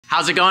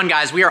How's it going,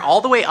 guys? We are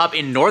all the way up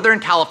in Northern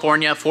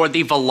California for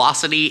the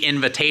Velocity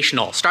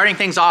Invitational. Starting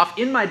things off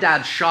in my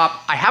dad's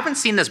shop. I haven't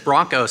seen this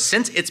Bronco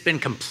since it's been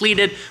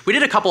completed. We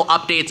did a couple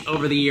updates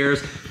over the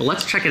years, but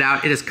let's check it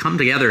out. It has come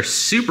together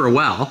super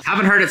well.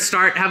 Haven't heard it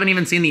start, haven't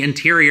even seen the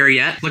interior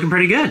yet. Looking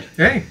pretty good.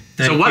 Hey,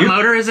 so what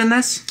motor is in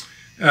this?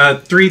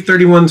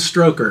 331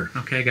 stroker.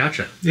 Okay,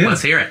 gotcha. Yeah.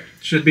 Let's hear it.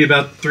 Should be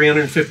about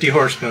 350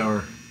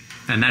 horsepower.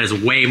 And that is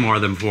way more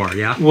than 4,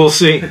 yeah? We'll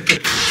see.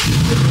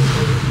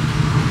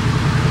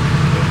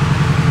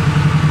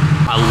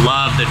 I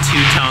love the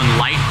two-tone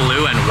light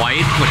blue and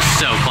white, looks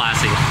so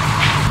classy.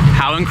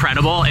 How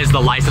incredible is the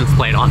license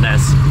plate on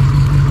this?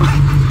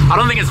 I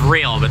don't think it's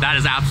real, but that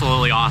is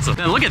absolutely awesome.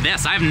 And look at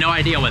this, I have no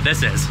idea what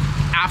this is.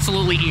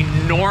 Absolutely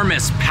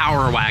enormous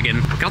power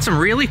wagon. Got some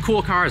really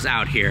cool cars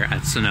out here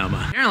at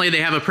Sonoma. Apparently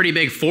they have a pretty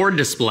big Ford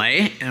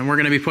display, and we're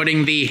gonna be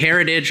putting the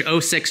Heritage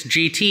 06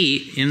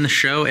 GT in the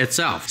show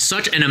itself.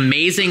 Such an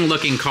amazing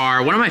looking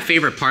car. One of my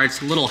favorite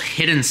parts, a little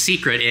hidden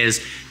secret, is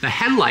the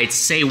headlights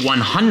say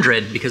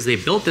 100 because they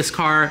built this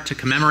car to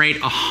commemorate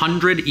a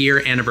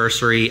 100-year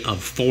anniversary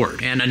of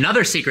Ford. And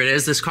another secret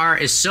is this car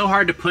is so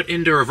hard to put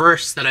into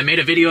reverse that I made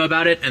a video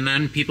about it and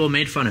then people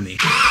made fun of me.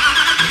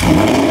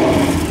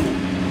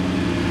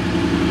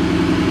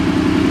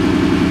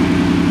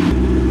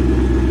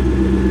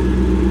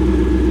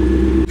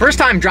 First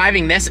time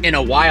driving this in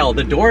a while.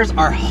 The doors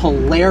are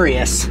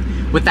hilarious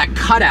with that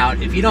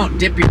cutout. If you don't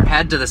dip your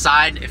head to the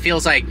side, it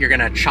feels like you're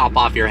gonna chop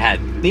off your head.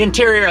 The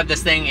interior of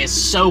this thing is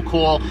so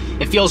cool.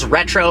 It feels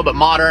retro but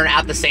modern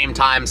at the same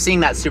time. Seeing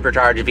that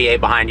supercharged V8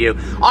 behind you,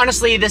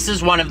 honestly, this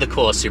is one of the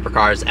coolest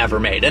supercars ever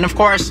made. And of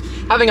course,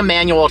 having a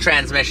manual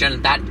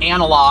transmission, that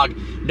analog,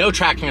 no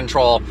traction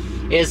control,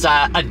 is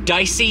a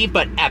dicey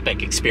but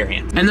epic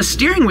experience. And the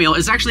steering wheel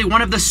is actually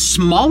one of the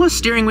smallest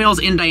steering wheels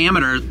in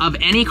diameter of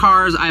any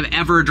cars I've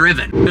ever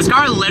driven. This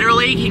car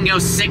literally can go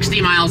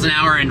 60 miles an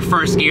hour in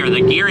first gear.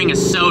 The gearing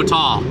is so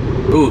tall.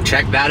 Ooh,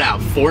 check that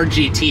out, Ford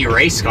GT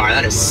race car,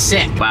 that is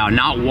sick. Wow,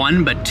 not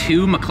one, but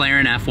two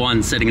McLaren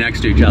F1s sitting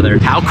next to each other.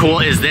 How cool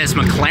is this?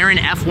 McLaren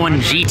F1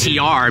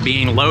 GTR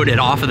being loaded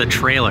off of the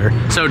trailer.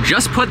 So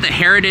just put the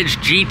Heritage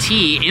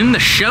GT in the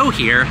show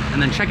here,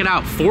 and then check it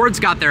out, Ford's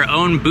got their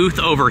own booth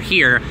over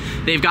here.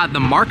 They've got the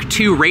Mark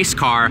II race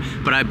car,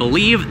 but I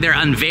believe they're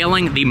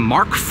unveiling the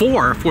Mark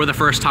IV for the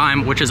first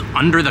time, which is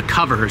under the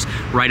covers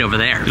right over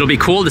there. It'll be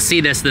cool to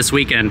see this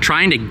weekend,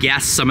 trying to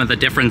guess some of the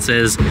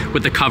differences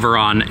with the cover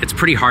on. It's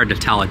pretty hard to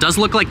tell. It does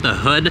look like the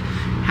hood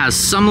has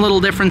some little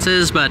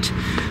differences, but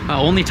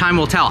only time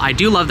will tell. I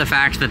do love the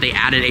fact that they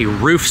added a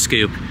roof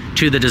scoop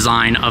to the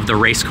design of the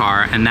race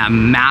car, and that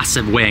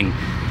massive wing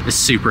is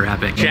super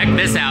epic. Check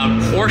this out,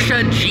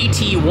 Porsche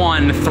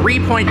GT1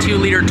 3.2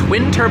 liter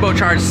twin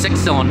turbocharged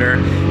 6-cylinder,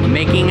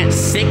 making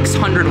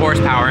 600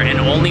 horsepower and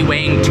only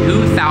weighing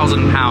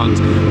 2,000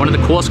 pounds. One of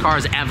the coolest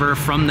cars ever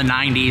from the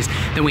 90s.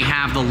 Then we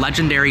have the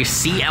legendary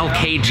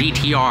CLK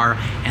GTR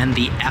and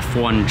the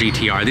F1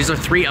 GTR. These are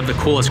three of the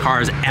coolest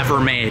cars ever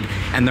made,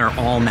 and they're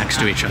all next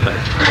to each other.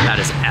 That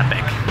is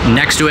epic.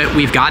 Next to it,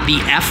 we've got the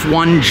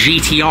F1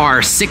 GTR,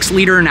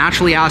 6-liter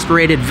naturally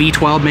aspirated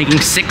V12, making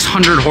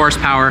 600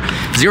 horsepower,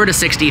 0 to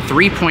 60,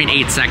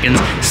 3.8 seconds,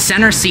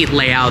 center seat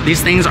layout.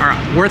 These things are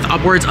worth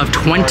upwards of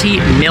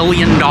 $20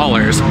 million.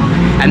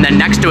 And then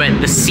next to it,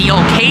 the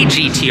CLK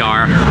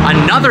GTR,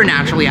 another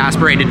naturally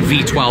aspirated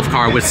V12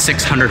 car with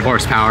 600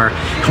 horsepower,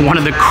 one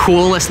of the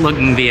coolest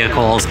looking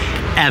vehicles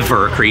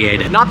ever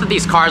created. Not that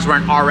these cars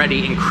weren't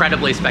already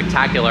incredibly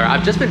spectacular.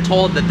 I've just been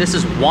told that this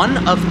is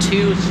one of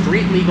 2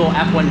 street legal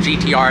F1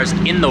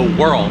 GTRs in the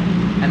world.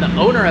 And the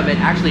owner of it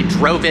actually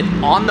drove it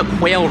on the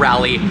Quail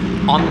Rally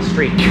on the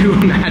street. Can you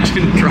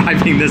imagine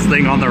driving this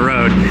thing on the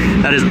road?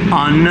 That is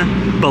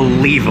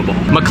unbelievable.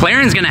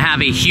 McLaren's gonna have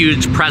a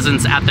huge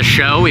presence at the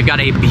show. We've got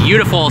a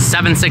beautiful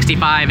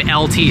 765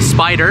 LT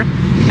Spider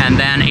and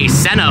then a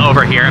Senna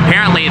over here.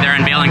 Apparently they're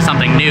unveiling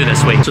something new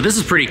this week. So this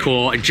is pretty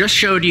cool. I just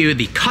showed you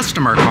the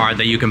customer car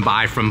that you can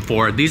buy from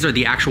Ford. These are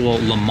the actual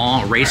Le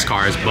Mans race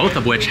cars, both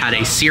of which had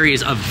a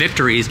series of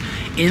victories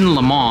in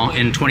Le Mans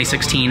in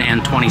 2016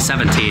 and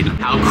 2017.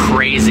 How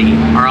crazy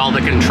are all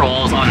the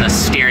controls on the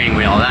steering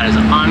wheel? That is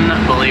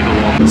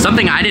unbelievable.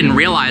 Something I didn't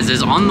realize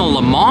is on the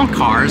Le Mans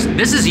cars,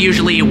 this is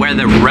usually where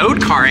the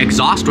road car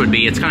exhaust would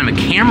be. It's kind of a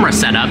camera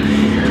setup,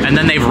 and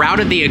then they've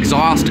routed the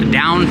exhaust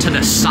down to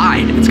the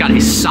side. It's got a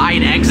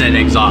side exit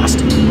exhaust.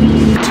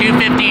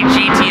 250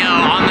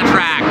 GTO on the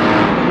track.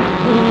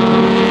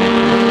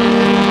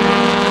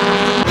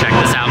 Check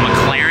this out,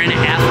 McLaren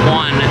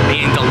F1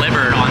 being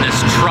delivered on this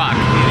truck.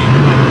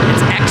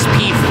 It's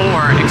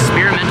XP4,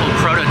 experimental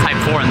prototype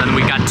 4, and then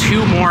we've got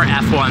 2 more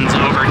F1s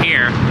over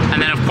here.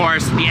 And then of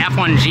course, the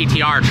F1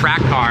 GTR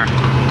track car.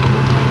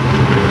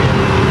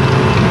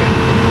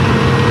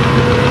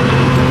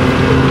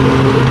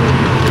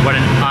 What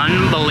an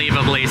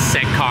unbelievably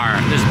sick car.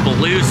 This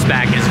blue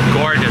spec is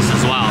gorgeous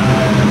as well.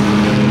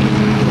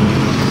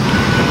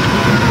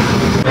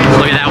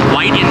 Look at that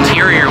white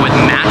interior with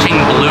matching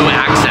blue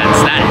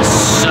accents. That is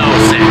so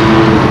sick.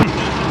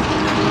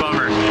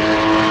 Bummer.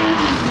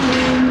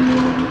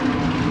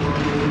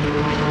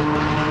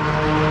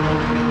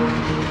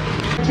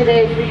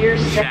 today for your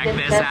Check second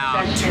this test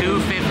out, session.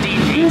 250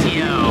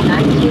 GTO.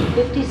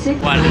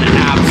 1956. What an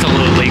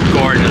absolutely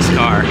gorgeous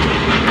car.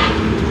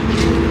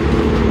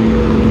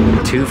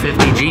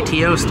 250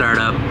 GTO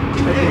startup.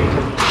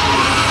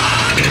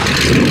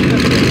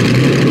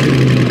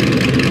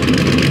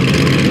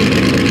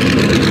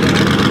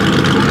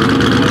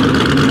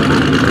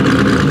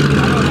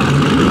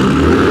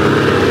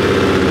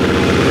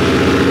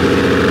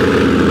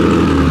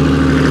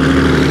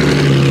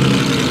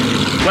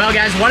 Well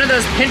guys, one of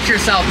those pinch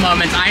yourself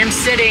moments. I am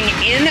sitting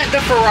in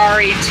the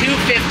Ferrari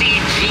 250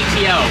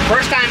 GTO.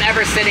 First time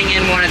ever sitting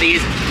in one of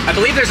these. I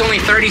believe there's only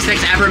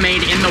 36 ever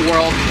made in the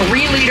world.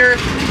 3-liter,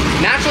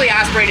 naturally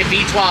aspirated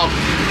V12.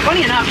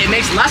 Funny enough, it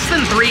makes less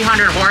than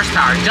 300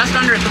 horsepower, just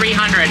under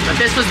 300, but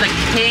this was the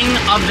king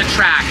of the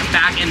track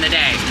back in the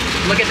day.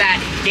 Look at that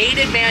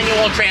gated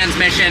manual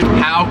transmission.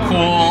 How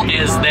cool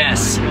is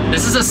this?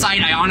 This is a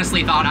sight I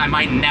honestly thought I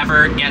might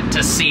never get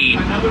to see.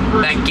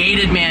 That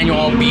gated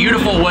manual,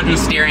 beautiful wooden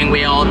steering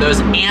wheel, those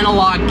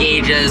analog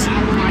gauges,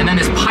 and then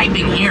this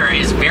piping here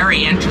is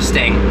very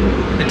interesting.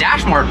 The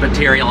dashboard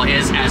material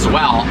is as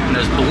well, and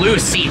those blue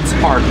seats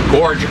are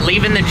gorgeous.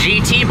 Leaving the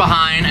GT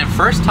behind and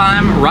first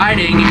time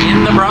riding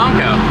in the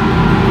Bronco.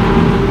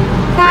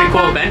 Pretty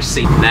cool bench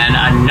seat. Then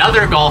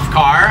another Golf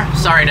car.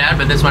 Sorry, Dad,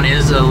 but this one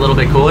is a little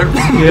bit cooler.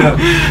 Yeah.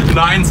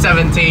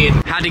 917.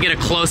 Had to get a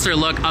closer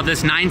look of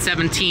this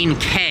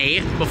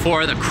 917K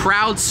before the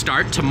crowds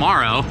start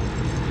tomorrow.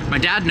 My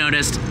dad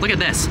noticed, look at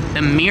this,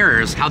 the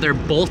mirrors, how they're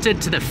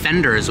bolted to the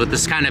fenders with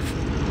this kind of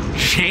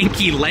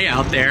janky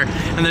layout there.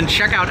 And then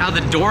check out how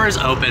the doors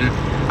open.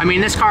 I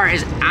mean, this car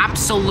is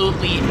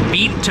absolutely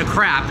beat to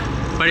crap,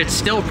 but it's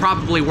still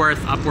probably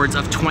worth upwards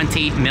of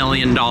 $20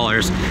 million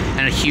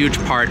and a huge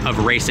part of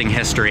racing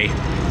history.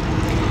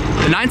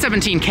 The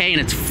 917K in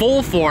its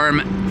full form,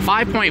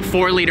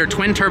 5.4 liter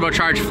twin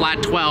turbocharged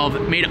flat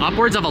 12, made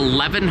upwards of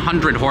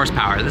 1,100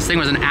 horsepower. This thing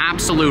was an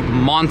absolute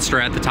monster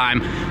at the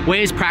time,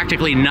 weighs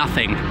practically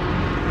nothing.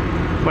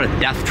 What a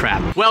death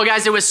trap. Well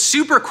guys, it was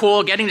super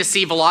cool getting to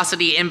see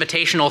Velocity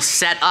Invitational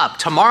set up.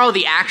 Tomorrow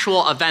the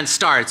actual event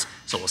starts,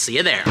 so we'll see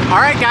you there. All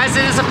right guys,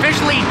 it is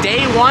officially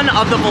day one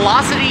of the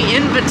Velocity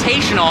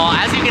Invitational.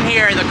 As you can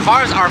hear, the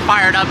cars are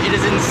fired up. It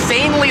is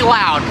insanely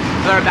loud.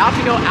 They're about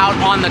to go out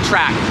on the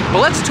track. But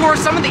let's tour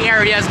some of the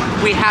areas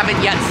we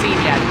haven't yet seen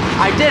yet.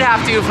 I did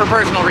have to, for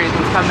personal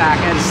reasons, come back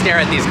and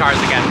stare at these cars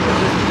again.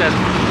 This is just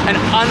an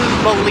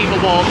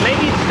unbelievable,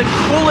 maybe the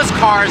coolest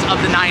cars of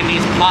the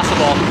 90s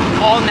possible,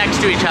 all next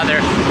to each other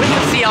with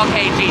the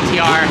CLK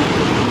GTR,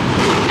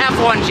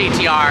 F1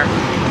 GTR,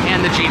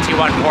 and the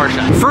GT1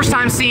 Porsche. First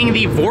time seeing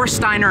the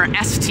Vorsteiner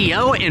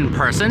STO in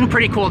person.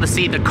 Pretty cool to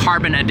see the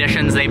carbon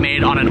additions they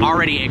made on an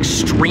already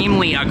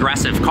extremely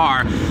aggressive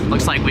car.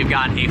 Looks like we've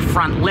got a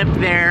front lip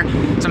there,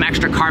 some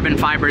extra carbon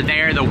fiber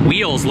there. The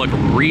wheels look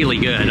really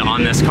good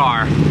on this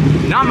car.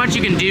 Not much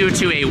you can do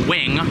to a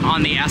wing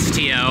on the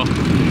STO.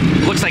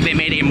 Looks like they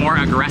made a more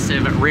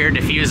aggressive rear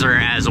diffuser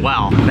as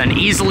well. Then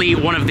easily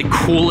one of the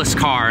coolest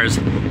cars,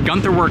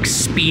 Gunther Works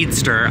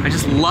Speedster. I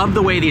just love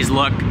the way these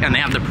look, and they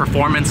have the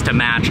performance to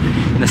match.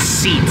 The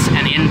seats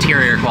and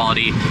interior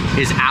quality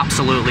is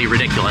absolutely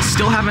ridiculous.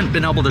 Still haven't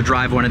been able to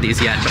drive one of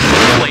these yet, but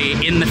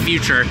hopefully in the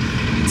future.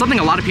 Something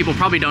a lot of people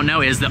probably don't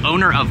know is the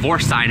owner of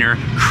Vorsteiner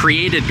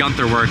created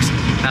Gunther Works.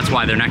 That's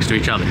why they're next to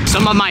each other.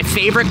 Some of my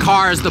favorite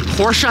cars, the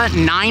Porsche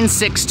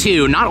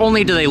 962. Not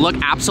only do they look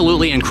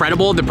absolutely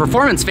incredible, the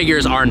performance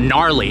figures are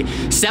gnarly.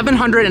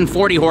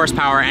 740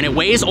 horsepower, and it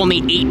weighs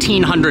only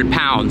 1,800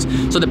 pounds.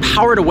 So the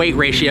power to weight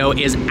ratio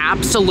is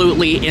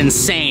absolutely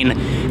insane.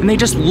 And they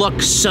just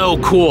look so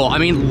cool. I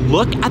mean,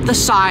 look at the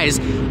size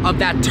of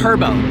that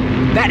turbo.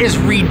 That is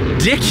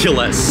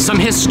ridiculous. Some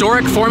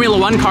historic Formula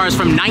One cars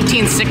from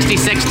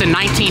 1966 to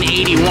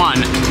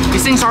 1981.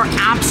 These things are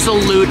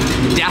absolute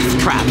death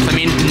traps. I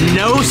mean,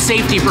 no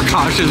safety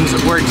precautions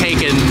were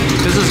taken.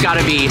 This has got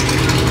to be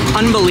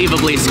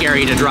unbelievably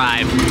scary to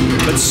drive,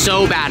 but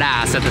so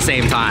badass at the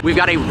same time. We've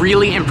got a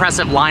really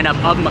impressive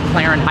lineup of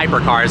McLaren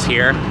hypercars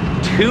here.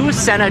 2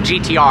 Senna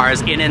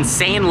GTRs in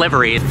insane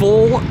livery,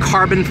 full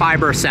carbon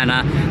fiber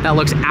Senna that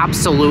looks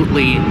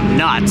absolutely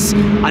nuts.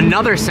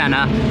 Another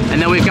Senna,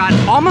 and then we've got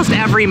almost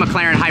every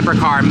McLaren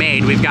hypercar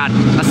made. We've got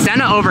a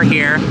Senna over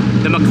here,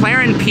 the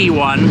McLaren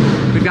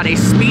P1, we've got a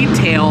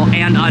Speedtail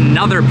and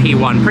another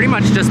P1, pretty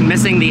much just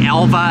missing the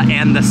Elva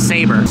and the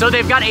Sabre. So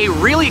they've got a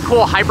really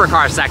cool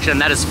hypercar section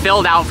that is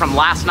filled out from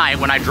last night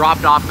when I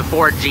dropped off the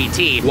Ford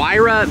GT.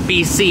 Wyra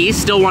BC,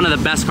 still one of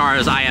the best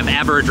cars I have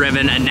ever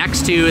driven, and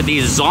next to the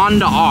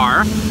Zonda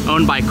R,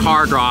 owned by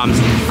Car Droms.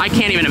 I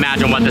can't even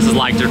imagine what this is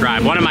like to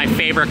drive. One of my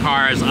favorite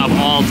cars of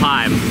all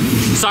time.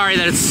 Sorry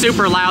that it's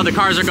super loud, the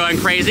cars are going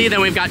crazy.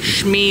 Then we've got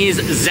Schmee's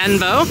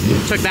Zenvo.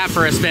 Took that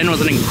for a spin,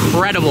 was an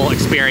incredible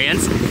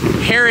experience.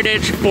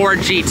 Heritage Ford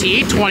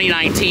GT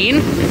 2019.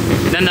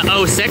 Then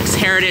the 06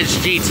 Heritage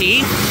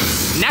GT.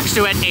 Next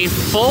to it, a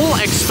full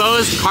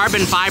exposed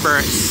carbon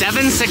fiber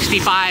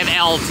 765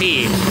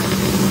 LT.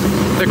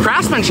 The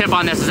craftsmanship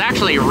on this is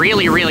actually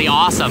really, really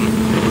awesome.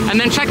 And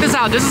then check this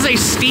out, this is a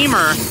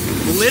steamer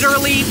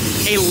literally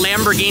a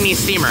Lamborghini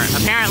steamer.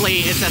 Apparently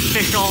it's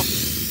official,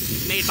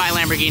 made by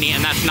Lamborghini,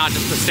 and that's not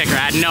just a sticker.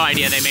 I had no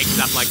idea they make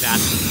stuff like that.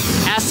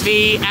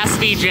 SV,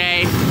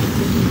 SVJ,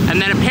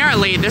 and then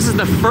apparently this is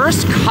the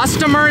first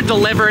customer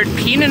delivered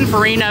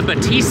Pininfarina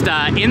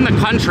Battista in the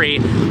country,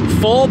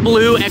 full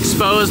blue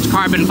exposed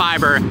carbon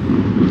fiber.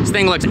 This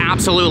thing looks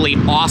absolutely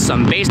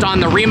awesome, based on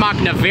the Rimac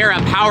Nevera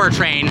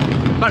powertrain,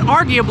 but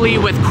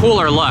arguably with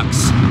cooler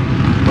looks.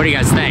 What do you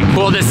guys think?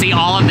 Cool to see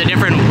all of the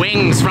different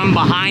wings from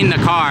behind the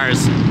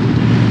cars.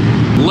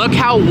 Look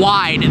how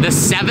wide the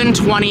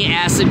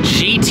 720S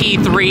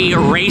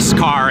GT3 race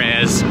car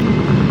is.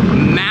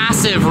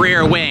 Massive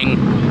rear wing.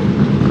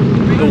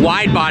 The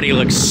wide body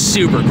looks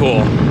super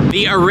cool.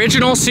 The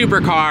original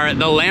supercar,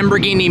 the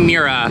Lamborghini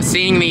Miura,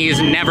 seeing these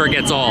never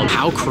gets old.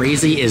 How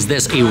crazy is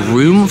this? A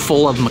room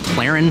full of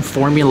McLaren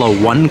Formula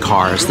 1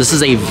 cars. This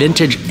is a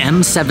vintage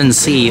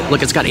M7C.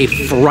 Look, it's got a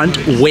front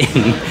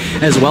wing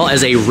as well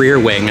as a rear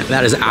wing.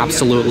 That is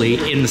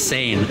absolutely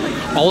insane.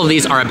 All of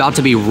these are about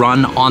to be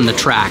run on the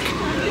track,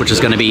 which is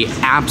going to be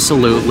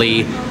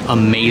absolutely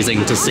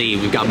amazing to see.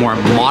 We've got more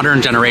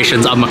modern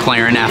generations of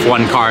McLaren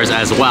F1 cars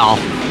as well.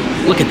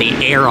 Look at the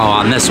aero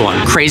on this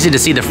one. Crazy to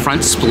see the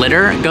front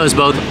splitter goes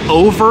both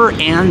over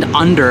and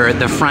under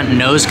the front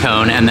nose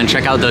cone, and then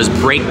check out those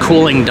brake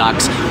cooling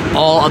ducts,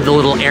 all of the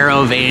little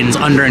aero veins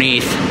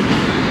underneath.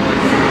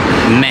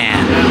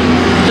 Man,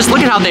 just look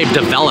at how they've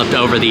developed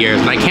over the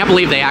years, and I can't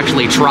believe they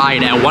actually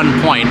tried at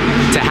one point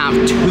to have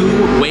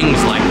two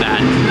wings like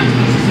that.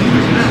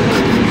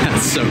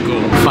 So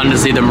cool. Fun to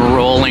see them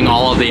rolling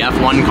all of the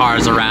F1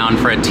 cars around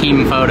for a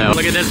team photo.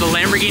 Look at this, the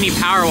Lamborghini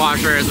Power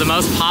Washer is the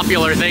most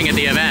popular thing at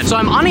the event. So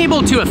I'm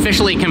unable to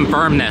officially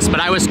confirm this, but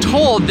I was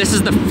told this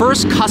is the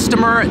first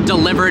customer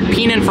delivered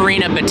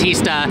Pininfarina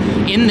Battista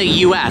in the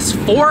US.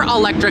 4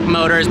 electric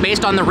motors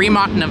based on the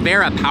Rimac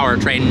Nevera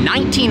powertrain,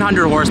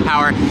 1900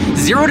 horsepower,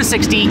 0 to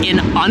 60 in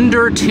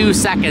under 2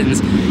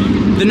 seconds.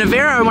 The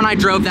Nevera, when I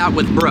drove that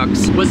with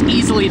Brooks, was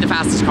easily the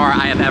fastest car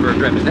I have ever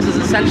driven. This is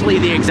essentially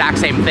the exact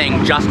same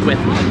thing, just with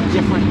a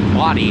different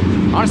body.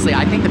 Honestly,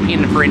 I think the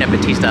Pininfarina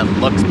Battista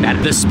looks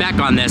better. The spec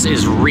on this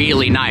is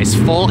really nice.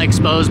 Full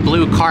exposed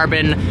blue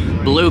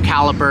carbon, blue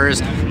calipers,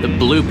 the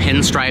blue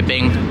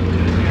pinstriping.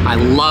 I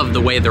love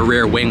the way the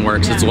rear wing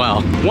works as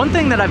well. One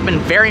thing that I've been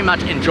very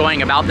much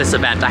enjoying about this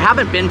event, I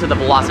haven't been to the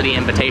Velocity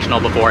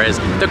Invitational before, is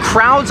the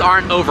crowds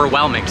aren't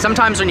overwhelming.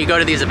 Sometimes when you go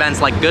to these events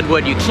like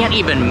Goodwood, you can't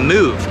even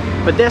move.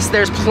 But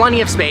there's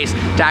plenty of space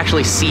to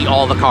actually see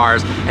all the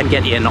cars and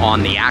get in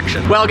on the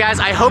action. Well guys,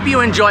 I hope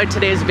you enjoyed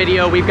today's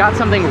video. We've got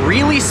something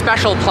really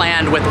special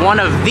planned with one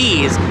of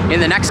these in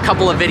the next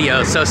couple of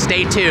videos, so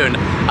stay tuned.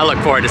 I look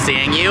forward to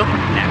seeing you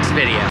next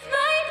video.